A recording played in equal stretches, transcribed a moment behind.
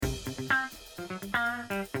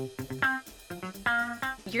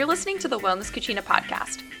You're listening to the Wellness Cucina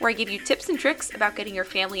podcast, where I give you tips and tricks about getting your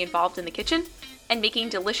family involved in the kitchen and making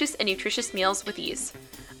delicious and nutritious meals with ease.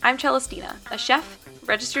 I'm Celestina, a chef,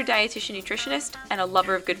 registered dietitian nutritionist, and a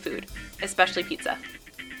lover of good food, especially pizza.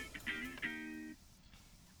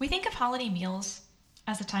 We think of holiday meals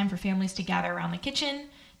as a time for families to gather around the kitchen,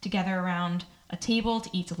 to gather around a table, to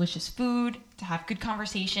eat delicious food, to have good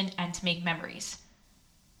conversation, and to make memories.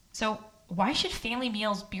 So, why should family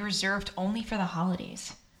meals be reserved only for the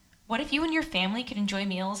holidays? What if you and your family could enjoy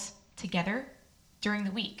meals together during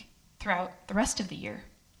the week, throughout the rest of the year?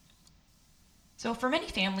 So for many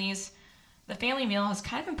families, the family meal has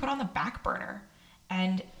kind of been put on the back burner.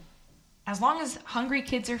 And as long as hungry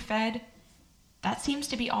kids are fed, that seems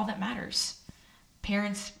to be all that matters.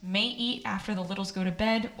 Parents may eat after the littles go to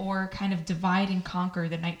bed or kind of divide and conquer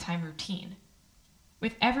the nighttime routine.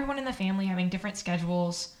 With everyone in the family having different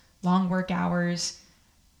schedules, long work hours,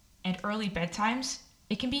 and early bedtimes,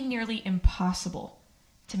 it can be nearly impossible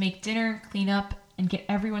to make dinner, clean up, and get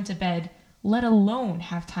everyone to bed, let alone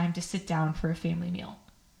have time to sit down for a family meal.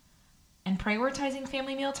 And prioritizing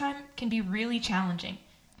family meal time can be really challenging,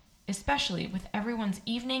 especially with everyone's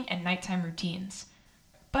evening and nighttime routines.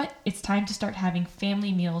 But it's time to start having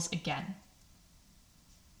family meals again.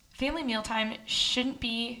 Family mealtime shouldn't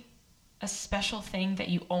be a special thing that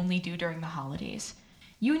you only do during the holidays.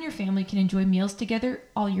 You and your family can enjoy meals together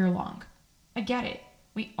all year long. I get it.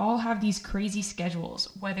 We all have these crazy schedules,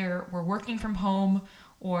 whether we're working from home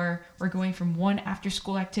or we're going from one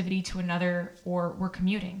after-school activity to another or we're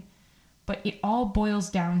commuting. But it all boils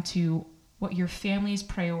down to what your family's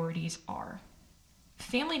priorities are.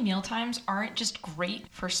 Family mealtimes aren't just great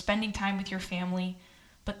for spending time with your family,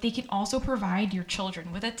 but they can also provide your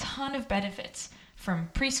children with a ton of benefits from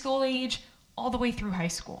preschool age all the way through high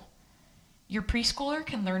school. Your preschooler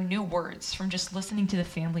can learn new words from just listening to the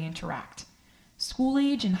family interact. School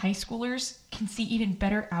age and high schoolers can see even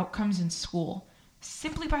better outcomes in school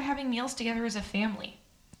simply by having meals together as a family.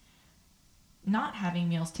 Not having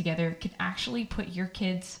meals together can actually put your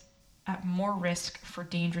kids at more risk for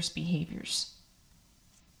dangerous behaviors.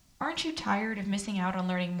 Aren't you tired of missing out on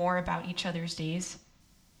learning more about each other's days?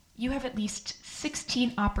 You have at least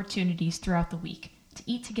 16 opportunities throughout the week to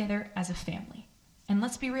eat together as a family. And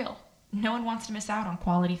let's be real, no one wants to miss out on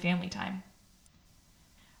quality family time.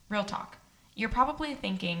 Real talk, you're probably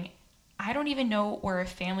thinking, I don't even know where a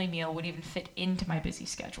family meal would even fit into my busy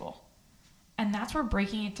schedule. And that's where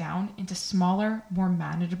breaking it down into smaller, more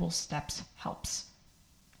manageable steps helps.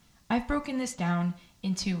 I've broken this down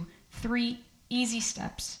into 3 easy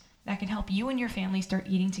steps that can help you and your family start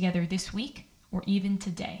eating together this week or even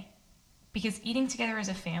today. Because eating together as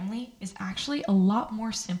a family is actually a lot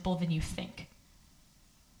more simple than you think.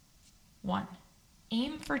 1.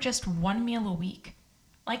 Aim for just one meal a week.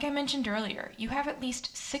 Like I mentioned earlier, you have at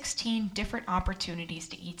least 16 different opportunities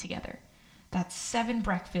to eat together. That's 7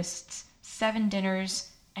 breakfasts, 7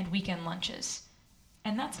 dinners, and weekend lunches.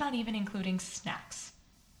 And that's not even including snacks.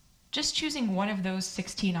 Just choosing one of those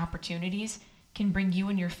 16 opportunities can bring you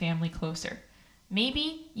and your family closer.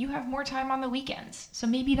 Maybe you have more time on the weekends, so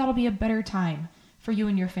maybe that'll be a better time for you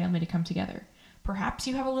and your family to come together. Perhaps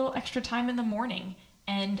you have a little extra time in the morning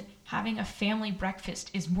and having a family breakfast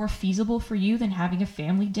is more feasible for you than having a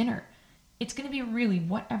family dinner. It's going to be really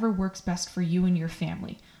whatever works best for you and your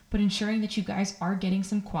family, but ensuring that you guys are getting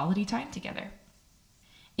some quality time together.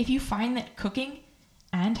 If you find that cooking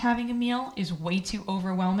and having a meal is way too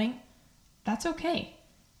overwhelming, that's okay.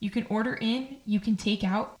 You can order in, you can take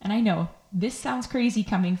out, and I know this sounds crazy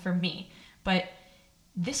coming from me, but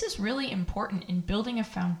this is really important in building a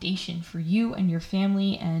foundation for you and your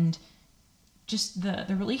family and just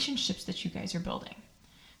the relationships that you guys are building.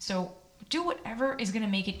 So do whatever is going to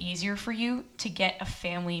make it easier for you to get a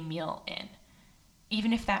family meal in,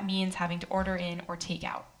 even if that means having to order in or take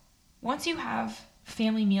out. Once you have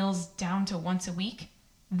family meals down to once a week,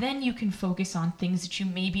 then you can focus on things that you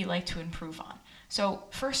maybe like to improve on. So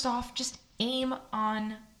first off, just aim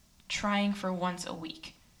on trying for once a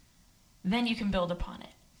week. Then you can build upon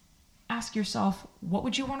it. Ask yourself, what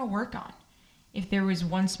would you want to work on? If there was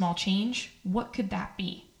one small change, what could that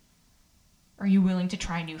be? Are you willing to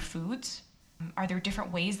try new foods? Are there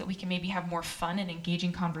different ways that we can maybe have more fun and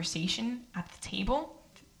engaging conversation at the table?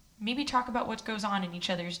 Maybe talk about what goes on in each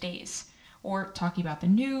other's days, or talking about the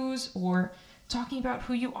news, or talking about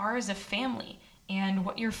who you are as a family and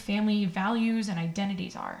what your family values and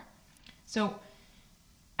identities are. So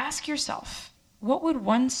ask yourself, what would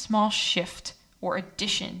one small shift or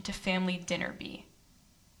addition to family dinner be?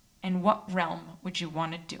 And what realm would you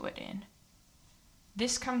want to do it in?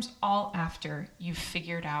 This comes all after you've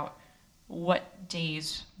figured out what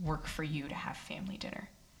days work for you to have family dinner.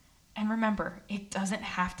 And remember, it doesn't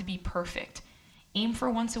have to be perfect. Aim for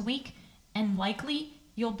once a week, and likely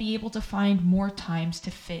you'll be able to find more times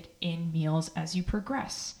to fit in meals as you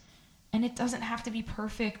progress. And it doesn't have to be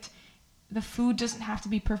perfect. The food doesn't have to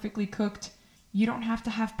be perfectly cooked. You don't have to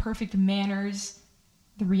have perfect manners.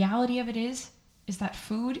 The reality of it is that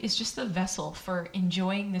food is just a vessel for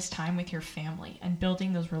enjoying this time with your family and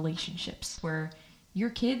building those relationships where your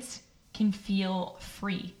kids can feel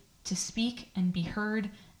free to speak and be heard,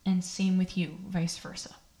 and same with you, vice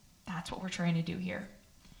versa. That's what we're trying to do here.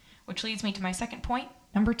 Which leads me to my second point.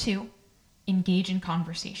 Number 2, engage in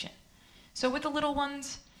conversation. So with the little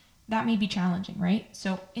ones, that may be challenging, right?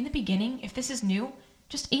 So in the beginning, if this is new,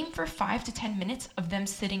 just aim for 5 to 10 minutes of them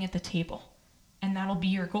sitting at the table. And that'll be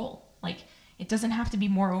your goal. Like, it doesn't have to be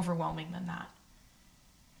more overwhelming than that.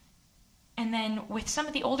 And then with some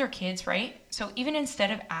of the older kids, right? So even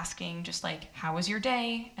instead of asking just like, how was your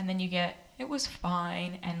day? And then you get, it was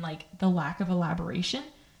fine. And like the lack of elaboration,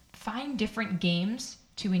 find different games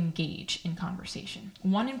to engage in conversation.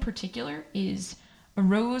 One in particular is a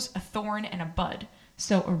rose, a thorn, and a bud.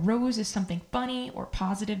 So a rose is something funny or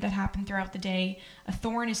positive that happened throughout the day. A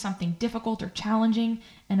thorn is something difficult or challenging.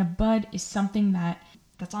 And a bud is something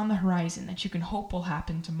that's on the horizon that you can hope will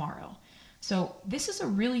happen tomorrow. So this is a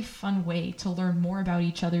really fun way to learn more about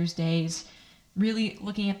each other's days, really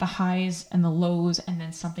looking at the highs and the lows, and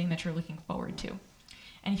then something that you're looking forward to.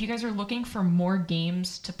 And if you guys are looking for more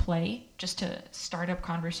games to play, just to start up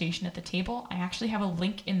conversation at the table, I actually have a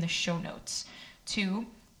link in the show notes to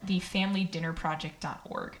the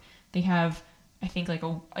familydinnerproject.org. They have, I think, like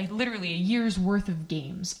literally a year's worth of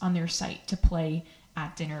games on their site to play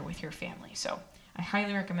at dinner with your family. So I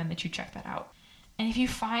highly recommend that you check that out. And if you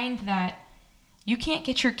find that you can't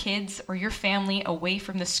get your kids or your family away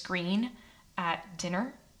from the screen at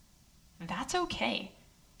dinner, that's okay.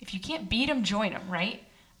 If you can't beat them, join them, right?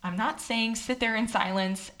 I'm not saying sit there in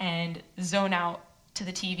silence and zone out to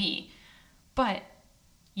the TV, but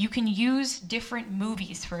you can use different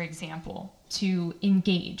movies, for example, to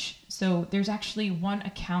engage. So there's actually one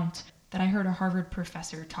account that I heard a Harvard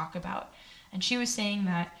professor talk about, and she was saying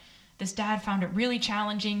that this dad found it really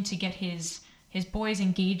challenging to get his boys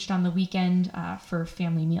engaged on the weekend for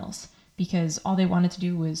family meals because all they wanted to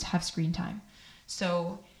do was have screen time.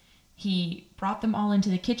 So he brought them all into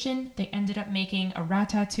the kitchen. They ended up making a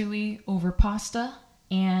ratatouille over pasta,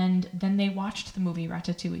 and then they watched the movie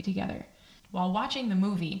Ratatouille together. While watching the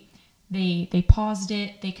movie, they paused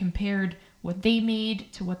it, they compared what they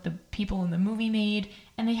made to what the people in the movie made,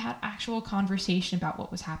 and they had actual conversation about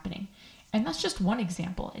what was happening. And that's just one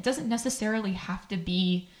example. It doesn't necessarily have to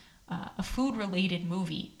be a food-related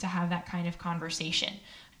movie to have that kind of conversation.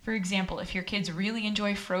 For example, if your kids really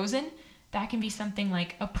enjoy Frozen, that can be something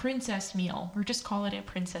like a princess meal, or just call it a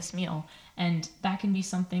princess meal. And that can be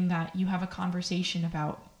something that you have a conversation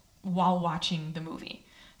about while watching the movie.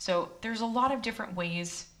 So there's a lot of different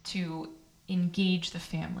ways to engage the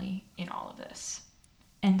family in all of this.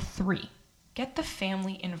 And 3, get the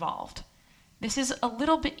family involved. This is a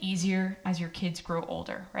little bit easier as your kids grow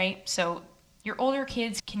older, right? So your older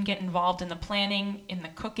kids can get involved in the planning, in the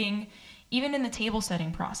cooking, even in the table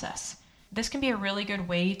setting process. This can be a really good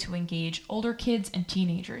way to engage older kids and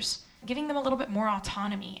teenagers, giving them a little bit more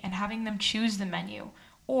autonomy and having them choose the menu,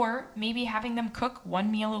 or maybe having them cook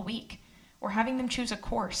one meal a week, or having them choose a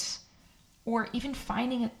course, or even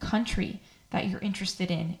finding a country that you're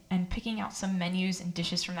interested in and picking out some menus and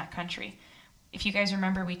dishes from that country. If you guys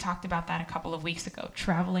remember, we talked about that a couple of weeks ago,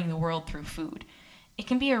 traveling the world through food. It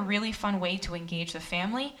can be a really fun way to engage the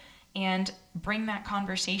family and bring that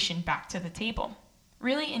conversation back to the table.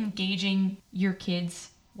 Really engaging your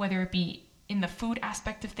kids, whether it be in the food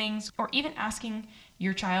aspect of things, or even asking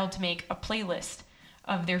your child to make a playlist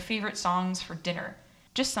of their favorite songs for dinner.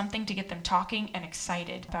 Just something to get them talking and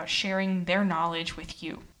excited about sharing their knowledge with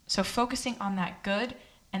you. So focusing on that good,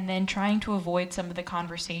 and then trying to avoid some of the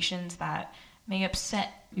conversations that may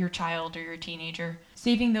upset your child or your teenager.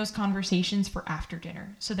 Saving those conversations for after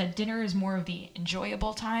dinner, so that dinner is more of the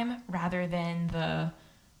enjoyable time rather than the,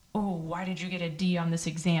 oh, why did you get a D on this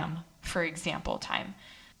exam, for example, time.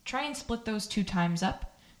 Try and split those 2 times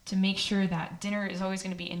up to make sure that dinner is always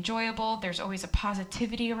going to be enjoyable, there's always a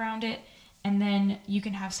positivity around it, and then you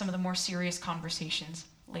can have some of the more serious conversations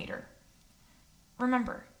later.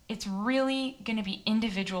 Remember, it's really going to be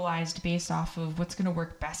individualized based off of what's going to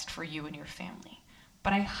work best for you and your family.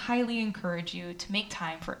 But I highly encourage you to make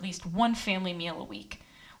time for at least one family meal a week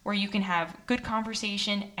where you can have good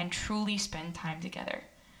conversation and truly spend time together.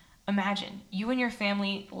 Imagine you and your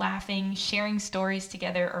family laughing, sharing stories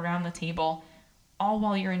together around the table, all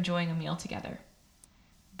while you're enjoying a meal together.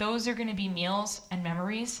 Those are going to be meals and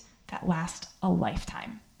memories that last a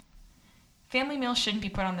lifetime. Family meals shouldn't be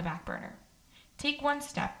put on the back burner. Take one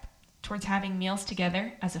step towards having meals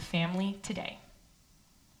together as a family today.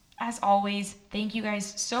 As always, thank you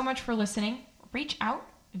guys so much for listening. Reach out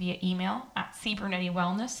via email at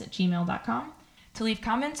cburnettiwellness@gmail.com to leave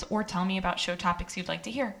comments or tell me about show topics you'd like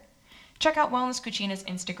to hear. Check out Wellness Cucina's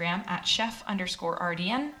Instagram at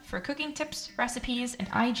chef_RDN for cooking tips, recipes, and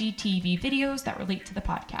IGTV videos that relate to the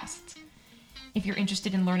podcasts. If you're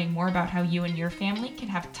interested in learning more about how you and your family can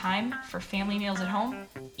have time for family meals at home,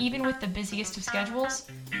 even with the busiest of schedules,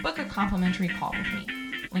 book a complimentary call with me.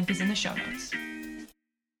 Link is in the show notes.